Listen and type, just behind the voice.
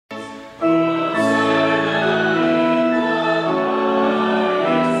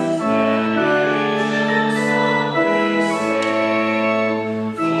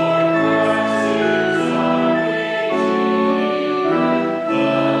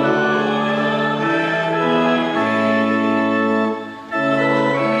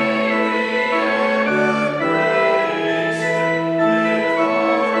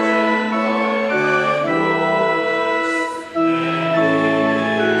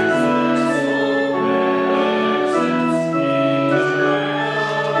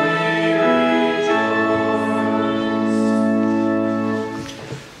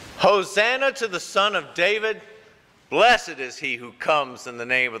Hosanna to the Son of David. Blessed is he who comes in the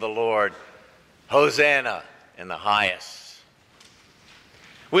name of the Lord. Hosanna in the highest.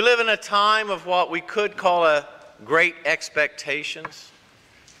 We live in a time of what we could call a great expectations.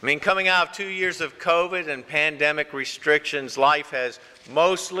 I mean, coming out of 2 years of COVID and pandemic restrictions, life has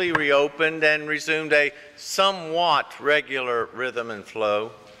mostly reopened and resumed a somewhat regular rhythm and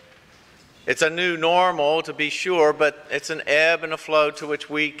flow. It's a new normal, to be sure, but it's an ebb and a flow to which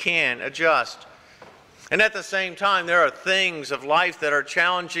we can adjust. And at the same time, there are things of life that are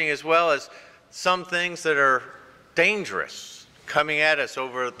challenging as well as some things that are dangerous coming at us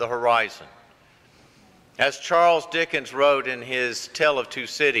over the horizon. As Charles Dickens wrote in his Tale of Two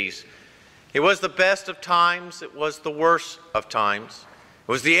Cities, it was the best of times, it was the worst of times.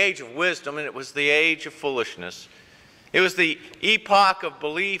 It was the age of wisdom, and it was the age of foolishness. It was the epoch of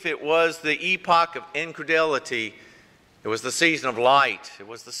belief, it was the epoch of incredulity. It was the season of light, it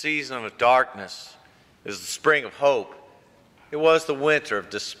was the season of darkness. It was the spring of hope. It was the winter of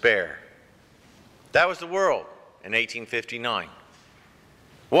despair. That was the world in 1859.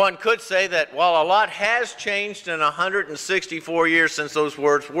 One could say that while a lot has changed in 164 years since those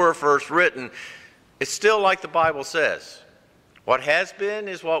words were first written, it's still like the Bible says. What has been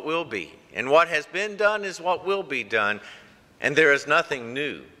is what will be, and what has been done is what will be done, and there is nothing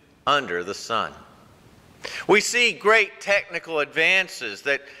new under the sun. We see great technical advances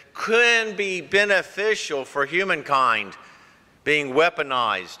that can be beneficial for humankind being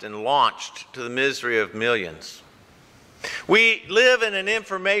weaponized and launched to the misery of millions. We live in an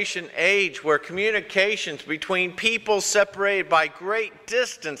information age where communications between people separated by great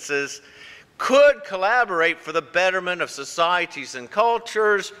distances could collaborate for the betterment of societies and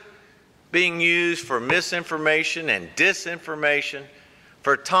cultures, being used for misinformation and disinformation,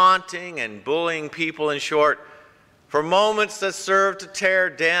 for taunting and bullying people, in short, for moments that serve to tear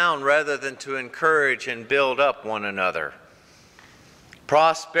down rather than to encourage and build up one another.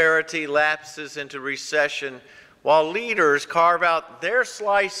 Prosperity lapses into recession while leaders carve out their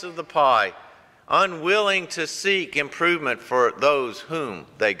slice of the pie, unwilling to seek improvement for those whom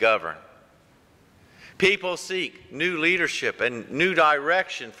they govern. People seek new leadership and new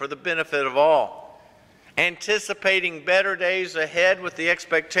direction for the benefit of all, anticipating better days ahead with the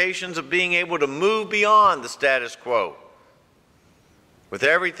expectations of being able to move beyond the status quo. With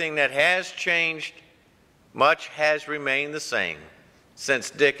everything that has changed, much has remained the same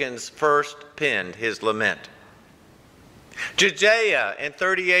since Dickens first penned his lament. Judea in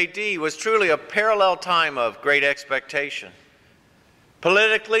 30 AD was truly a parallel time of great expectation.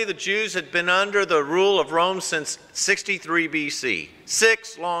 Politically, the Jews had been under the rule of Rome since 63 BC,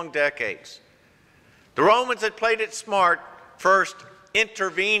 6 long decades. The Romans had played it smart, first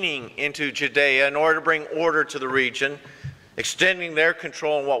intervening into Judea in order to bring order to the region, extending their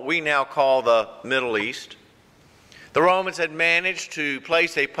control in what we now call the Middle East. The Romans had managed to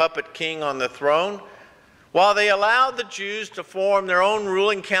place a puppet king on the throne, while they allowed the Jews to form their own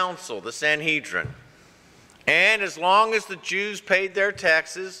ruling council, the Sanhedrin. And as long as the Jews paid their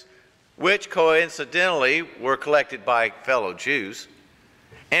taxes, which coincidentally were collected by fellow Jews,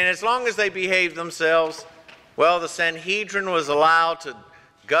 and as long as they behaved themselves, well, the Sanhedrin was allowed to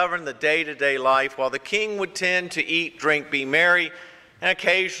govern the day-to-day life, while the king would tend to eat, drink, be merry, and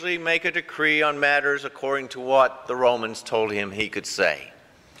occasionally make a decree on matters according to what the Romans told him he could say.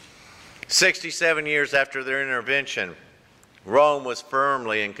 67 years after their intervention, Rome was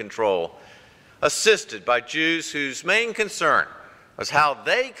firmly in control, assisted by Jews whose main concern was how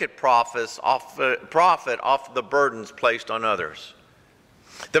they could profit off the burdens placed on others.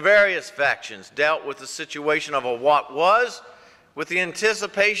 The various factions dealt with the situation of what was with the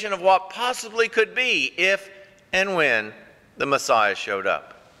anticipation of what possibly could be if and when the Messiah showed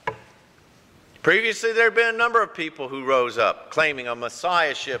up. Previously, there had been a number of people who rose up, claiming a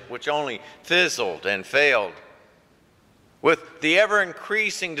messiahship which only fizzled and failed. With the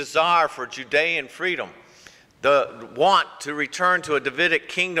ever-increasing desire for Judean freedom, the want to return to a Davidic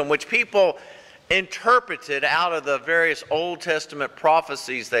kingdom, which people interpreted out of the various Old Testament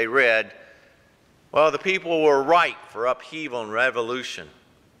prophecies they read, well, the people were ripe for upheaval and revolution.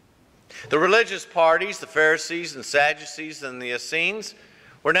 The religious parties, the Pharisees and Sadducees and the Essenes,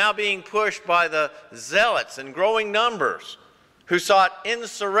 were now being pushed by the zealots in growing numbers who sought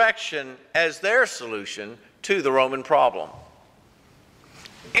insurrection as their solution to the Roman problem.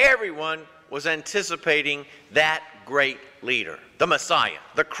 Everyone was anticipating that great leader, the Messiah,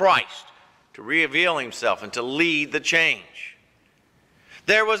 the Christ, to reveal himself and to lead the change.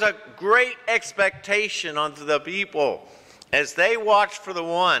 There was a great expectation unto the people as they watched for the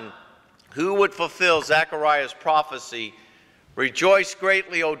one who would fulfill Zechariah's prophecy Rejoice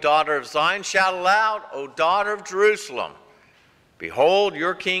greatly, O daughter of Zion. Shout aloud, O daughter of Jerusalem. Behold,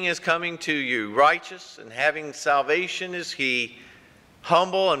 your king is coming to you. Righteous and having salvation is he,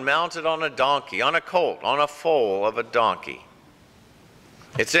 humble and mounted on a donkey, on a colt, on a foal of a donkey.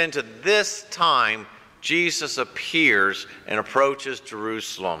 It's into this time Jesus appears and approaches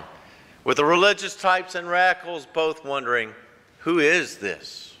Jerusalem, with the religious types and radicals both wondering, who is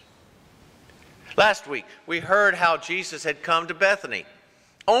this? Last week, we heard how Jesus had come to Bethany,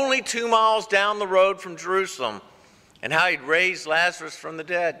 only 2 miles down the road from Jerusalem, and how he'd raised Lazarus from the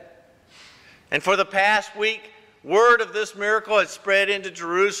dead. And for the past week, word of this miracle had spread into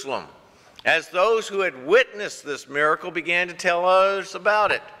Jerusalem, as those who had witnessed this miracle began to tell others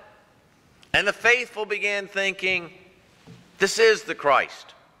about it. And the faithful began thinking, this is the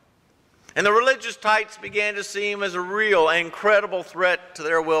Christ. And the religious types began to see him as a real and credible threat to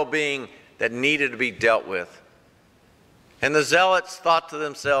their well-being that needed to be dealt with. And the zealots thought to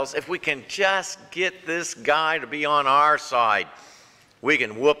themselves, if we can just get this guy to be on our side, we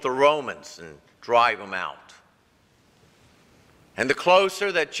can whoop the Romans and drive them out. And the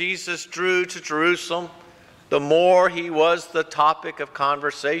closer that Jesus drew to Jerusalem, the more he was the topic of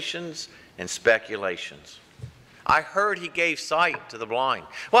conversations and speculations. I heard he gave sight to the blind.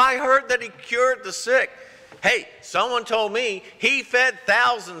 Well, I heard that he cured the sick. Hey, someone told me he fed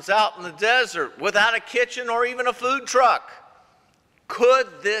thousands out in the desert without a kitchen or even a food truck. Could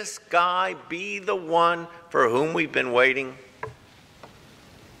this guy be the one for whom we've been waiting?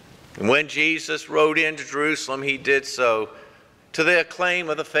 And when Jesus rode into Jerusalem, he did so to the acclaim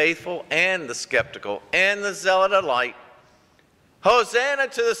of the faithful and the skeptical and the zealot alike. Hosanna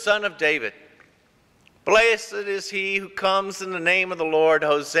to the Son of David. Blessed is he who comes in the name of the Lord.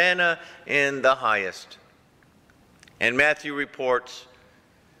 Hosanna in the highest. And Matthew reports,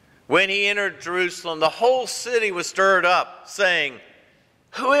 when he entered Jerusalem, the whole city was stirred up, saying,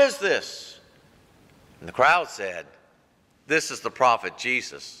 who is this? And the crowd said, this is the prophet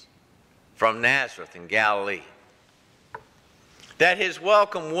Jesus from Nazareth in Galilee. That his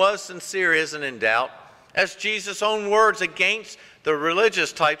welcome was sincere isn't in doubt, as Jesus' own words against the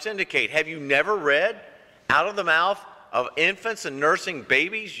religious types indicate. Have you never read, out of the mouth of infants and nursing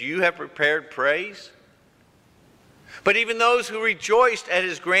babies you have prepared praise? But even those who rejoiced at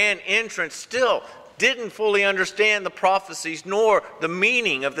his grand entrance still didn't fully understand the prophecies nor the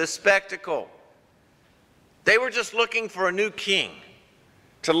meaning of this spectacle. They were just looking for a new king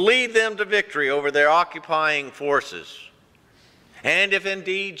to lead them to victory over their occupying forces. And if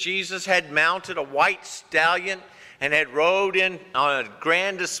indeed Jesus had mounted a white stallion and had rode in on a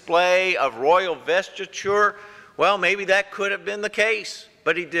grand display of royal vestiture, well, maybe that could have been the case,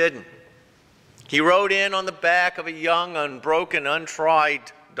 but he didn't. He rode in on the back of a young, unbroken, untried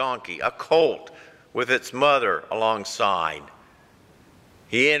donkey, a colt with its mother alongside.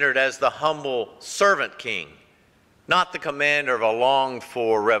 He entered as the humble servant king, not the commander of a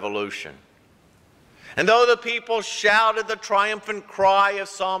longed-for revolution. And though the people shouted the triumphant cry of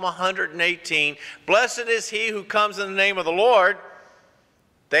Psalm 118, blessed is he who comes in the name of the Lord,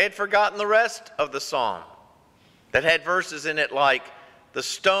 they had forgotten the rest of the psalm that had verses in it like, the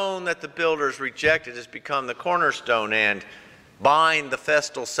stone that the builders rejected has become the cornerstone, and bind the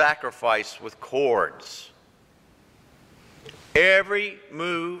festal sacrifice with cords. Every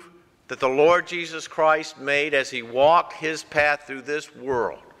move that the Lord Jesus Christ made as he walked his path through this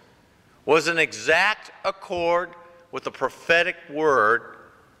world was in exact accord with the prophetic word,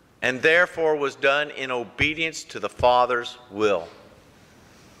 and therefore was done in obedience to the Father's will.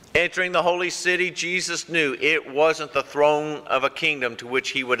 Entering the holy city, Jesus knew it wasn't the throne of a kingdom to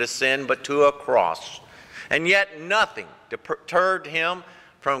which he would ascend, but to a cross. And yet nothing deterred him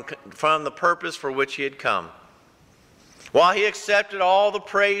from the purpose for which he had come. While he accepted all the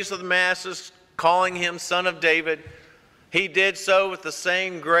praise of the masses, calling him Son of David, he did so with the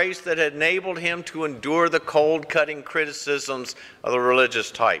same grace that had enabled him to endure the cold, cutting criticisms of the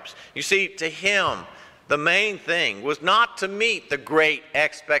religious types. You see, to him, the main thing was not to meet the great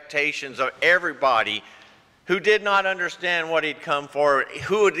expectations of everybody who did not understand what he'd come for,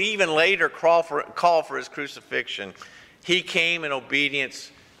 who would even later call for his crucifixion. He came in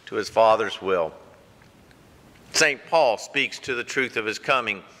obedience to his Father's will. St. Paul speaks to the truth of his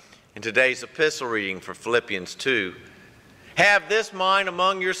coming in today's epistle reading for Philippians 2. Have this mind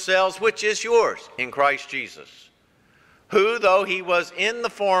among yourselves, which is yours in Christ Jesus, who, though he was in the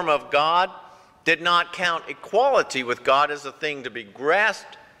form of God, did not count equality with God as a thing to be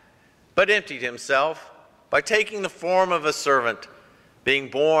grasped, but emptied himself by taking the form of a servant, being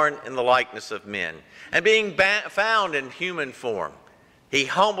born in the likeness of men, and being found in human form. He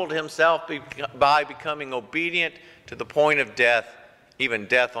humbled himself by becoming obedient to the point of death, even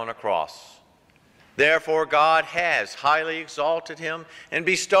death on a cross. Therefore, God has highly exalted him and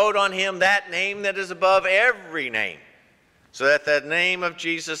bestowed on him that name that is above every name, so that the name of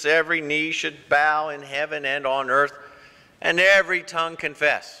Jesus every knee should bow in heaven and on earth, and every tongue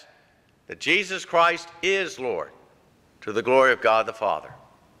confess that Jesus Christ is Lord, to the glory of God the Father.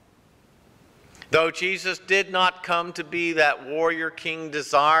 Though Jesus did not come to be that warrior king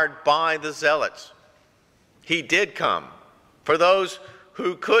desired by the zealots, he did come for those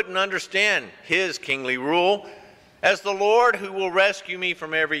who couldn't understand his kingly rule as the Lord who will rescue me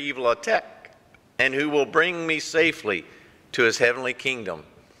from every evil attack and who will bring me safely to his heavenly kingdom.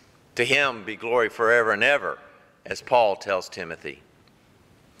 To him be glory forever and ever, as Paul tells Timothy.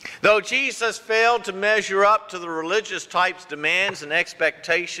 Though Jesus failed to measure up to the religious type's demands and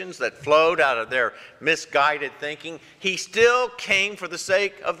expectations that flowed out of their misguided thinking, he still came for the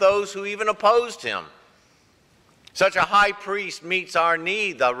sake of those who even opposed him. Such a high priest meets our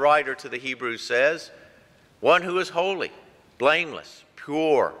need, the writer to the Hebrews says, one who is holy, blameless,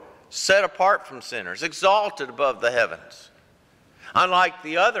 pure, set apart from sinners, exalted above the heavens. Unlike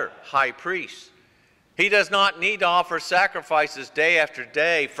the other high priests, he does not need to offer sacrifices day after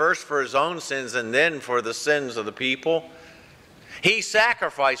day, first for his own sins and then for the sins of the people. He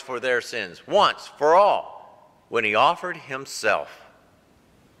sacrificed for their sins once for all when he offered himself.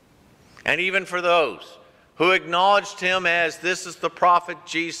 And even for those who acknowledged him as this is the prophet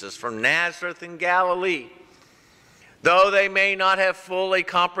Jesus from Nazareth in Galilee, though they may not have fully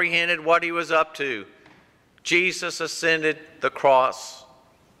comprehended what he was up to, Jesus ascended the cross.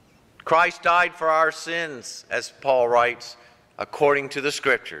 Christ died for our sins, as Paul writes, according to the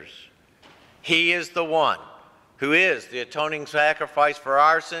Scriptures. He is the one who is the atoning sacrifice for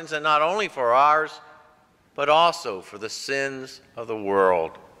our sins, and not only for ours, but also for the sins of the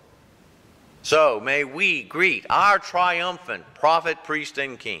world. So may we greet our triumphant prophet, priest,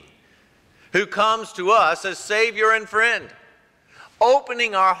 and king, who comes to us as Savior and friend,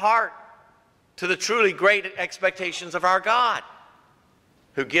 opening our heart to the truly great expectations of our God,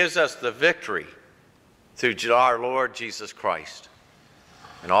 who gives us the victory through our Lord Jesus Christ.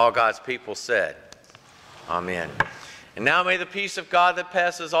 And all God's people said, Amen. And now may the peace of God that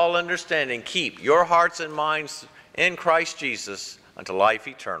passes all understanding keep your hearts and minds in Christ Jesus unto life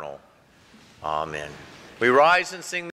eternal. Amen. We rise and sing